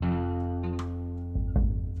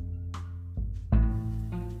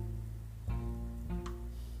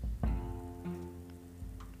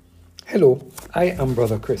Hello, I am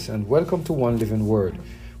Brother Chris, and welcome to One Living Word,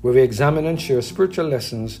 where we examine and share spiritual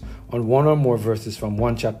lessons on one or more verses from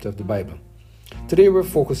one chapter of the Bible. Today we're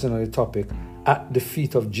focusing on the topic, At the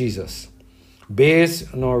Feet of Jesus,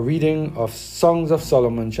 based on our reading of Songs of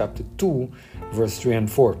Solomon chapter 2, verse 3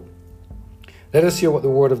 and 4. Let us hear what the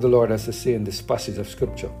word of the Lord has to say in this passage of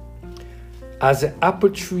Scripture. As the apple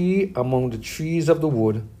tree among the trees of the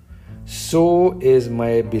wood, so is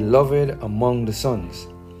my beloved among the sons.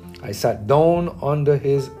 I sat down under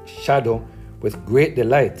his shadow with great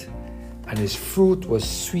delight, and his fruit was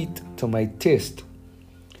sweet to my taste.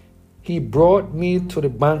 He brought me to the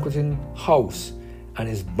banqueting house, and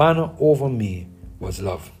his banner over me was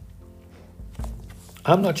love.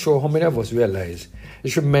 I'm not sure how many of us realize the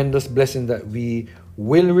tremendous blessing that we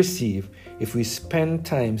will receive if we spend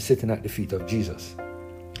time sitting at the feet of Jesus.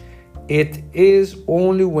 It is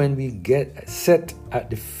only when we get set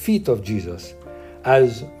at the feet of Jesus,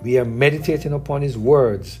 as we are meditating upon his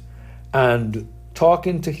words and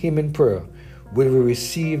talking to him in prayer, will we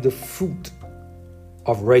receive the fruit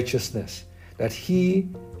of righteousness that he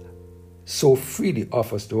so freely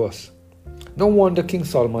offers to us. No wonder King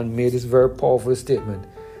Solomon made this very powerful statement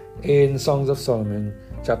in Songs of Solomon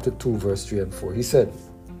chapter 2 verse 3 and 4. He said,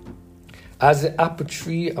 "As the apple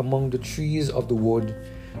tree among the trees of the wood,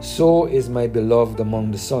 so is my beloved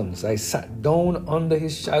among the sons. I sat down under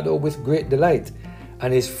his shadow with great delight,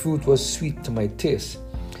 and his fruit was sweet to my taste.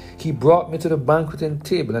 He brought me to the banqueting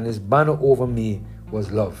table, and his banner over me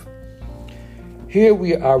was love." Here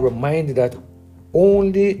we are reminded that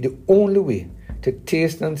the only way to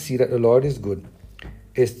taste and see that the Lord is good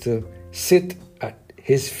is to sit at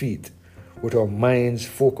his feet with our minds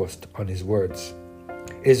focused on his words.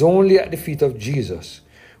 It is only at the feet of Jesus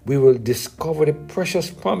we will discover the precious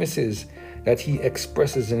promises that he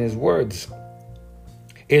expresses in his words.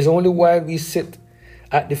 It is only while we sit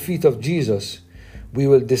at the feet of Jesus we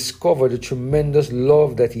will discover the tremendous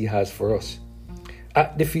love that he has for us.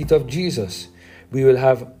 At the feet of Jesus we will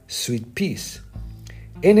have sweet peace.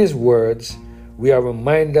 In his words we are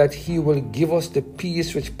reminded that he will give us the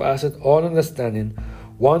peace which passeth all understanding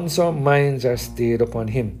once our minds are stayed upon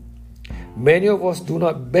him. Many of us do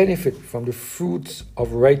not benefit from the fruits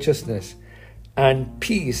of righteousness and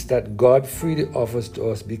peace that God freely offers to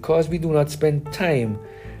us because we do not spend time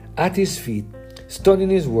at his feet, studying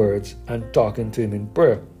his words and talking to him in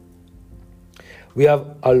prayer. We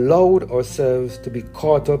have allowed ourselves to be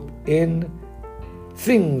caught up in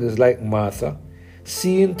things like Martha,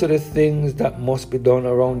 seeing to the things that must be done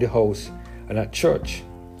around the house and at church.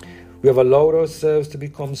 We have allowed ourselves to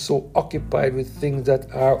become so occupied with things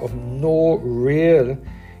that are of no real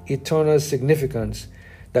eternal significance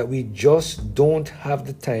that we just don't have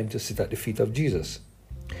the time to sit at the feet of Jesus.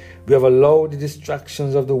 We have allowed the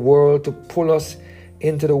distractions of the world to pull us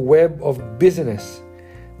into the web of busyness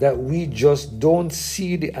that we just don't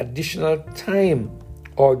see the additional time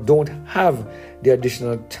or don't have the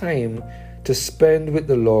additional time to spend with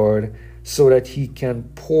the Lord so that he can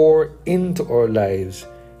pour into our lives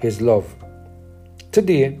his love.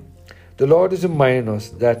 Today, the Lord is reminding us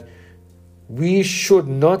that we should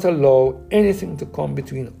not allow anything to come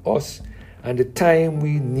between us and the time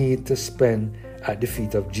we need to spend at the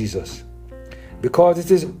feet of Jesus. Because it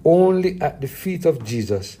is only at the feet of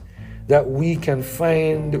Jesus that we can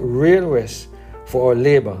find real rest for our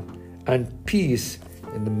labor and peace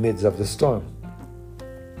in the midst of the storm.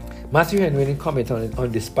 Matthew Henry, in commenting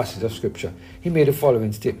on this passage of Scripture, he made the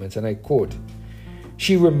following statements, and I quote,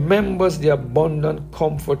 "She remembers the abundant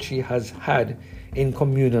comfort she has had in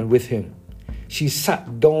communion with him. She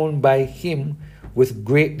sat down by him with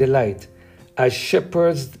great delight, as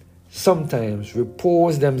shepherds sometimes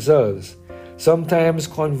repose themselves, sometimes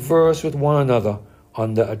converse with one another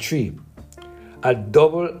under a tree. A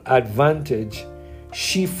double advantage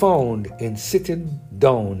she found in sitting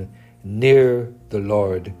down near the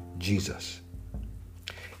Lord Jesus.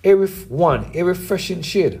 A refreshing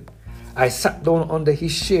shade. I sat down under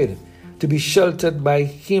his shade to be sheltered by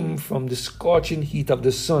him from the scorching heat of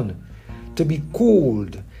the sun, to be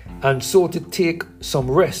cooled and so to take some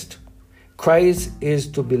rest. Christ is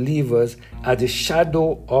to believers as the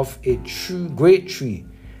shadow of a great tree,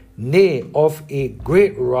 nay, of a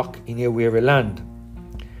great rock in a weary land.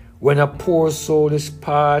 When a poor soul is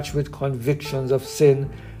parched with convictions of sin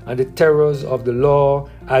and the terrors of the law,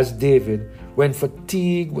 as David, when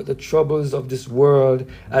fatigued with the troubles of this world,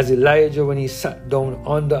 as Elijah when he sat down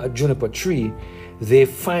under a juniper tree, they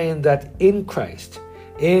find that in Christ,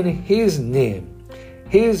 in his name,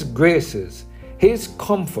 his graces, his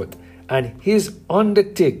comfort, and his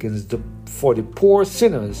undertakings for the poor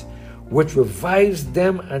sinners, which revives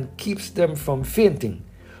them and keeps them from fainting,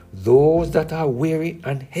 those that are weary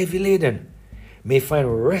and heavy laden may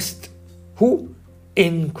find rest. Who?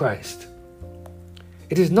 In Christ.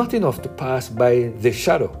 It is not enough to pass by the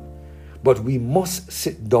shadow, but we must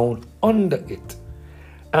sit down under it,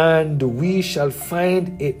 and we shall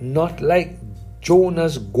find it not like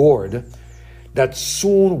Jonah's gourd that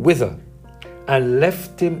soon withered and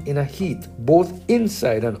left him in a heat both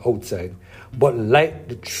inside and outside, but like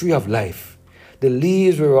the tree of life, the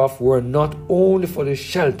leaves whereof were not only for the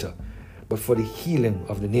shelter, but for the healing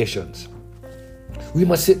of the nations. We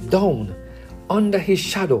must sit down under his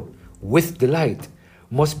shadow with delight,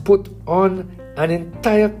 must put on an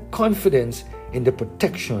entire confidence in the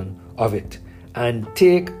protection of it, and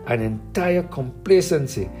take an entire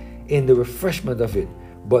complacency in the refreshment of it.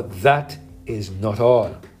 But that is not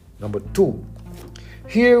all. Number 2,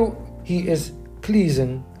 here he is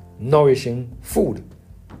pleasing, nourishing food.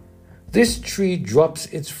 This tree drops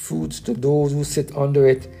its fruits to those who sit under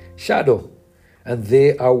its shadow, and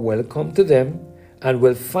they are welcome to them, and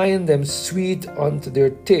will find them sweet unto their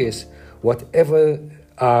taste, whatever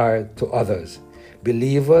are to others.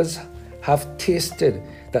 Believers have tasted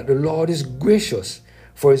that the Lord is gracious,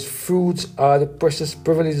 for his fruits are the precious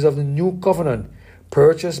privileges of the new covenant,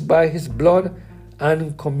 purchased by his blood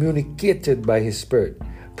and communicated by his Spirit.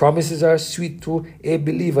 Promises are sweet to a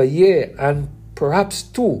believer, yea, and perhaps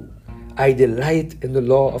too. I delight in the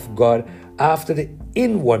law of God after the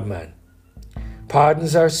inward man.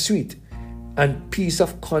 Pardons are sweet, and peace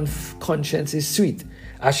of conscience is sweet.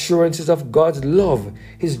 Assurances of God's love,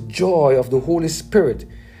 his joy of the Holy Spirit,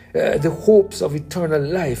 the hopes of eternal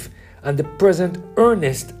life, and the present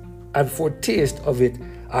earnest and foretaste of it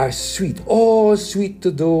are sweet. All sweet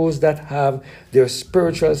to those that have their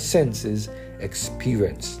spiritual senses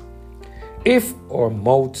experienced. If our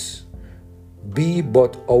mouths be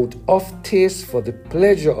but out of taste for the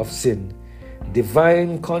pleasure of sin,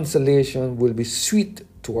 divine consolation will be sweet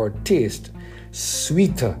to our taste,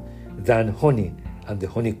 sweeter than honey and the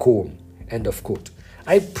honeycomb. End of quote.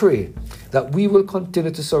 I pray that we will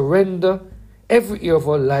continue to surrender every area of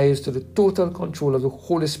our lives to the total control of the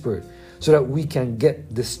Holy Spirit, so that we can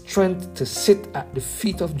get the strength to sit at the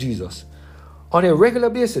feet of Jesus on a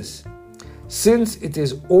regular basis. Since it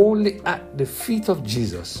is only at the feet of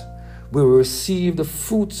Jesus we will receive the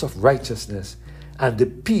fruits of righteousness and the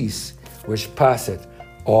peace which passeth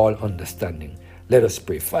all understanding. Let us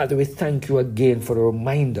pray. Father, we thank you again for the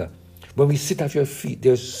reminder. When we sit at your feet,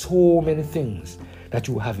 there's so many things that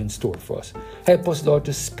you have in store for us. Help us, Lord,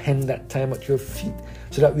 to spend that time at your feet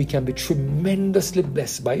so that we can be tremendously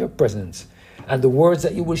blessed by your presence and the words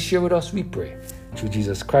that you will share with us, we pray. Through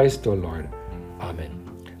Jesus Christ, our Lord. Amen.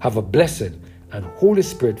 Have a blessed and Holy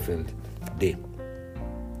Spirit-filled day.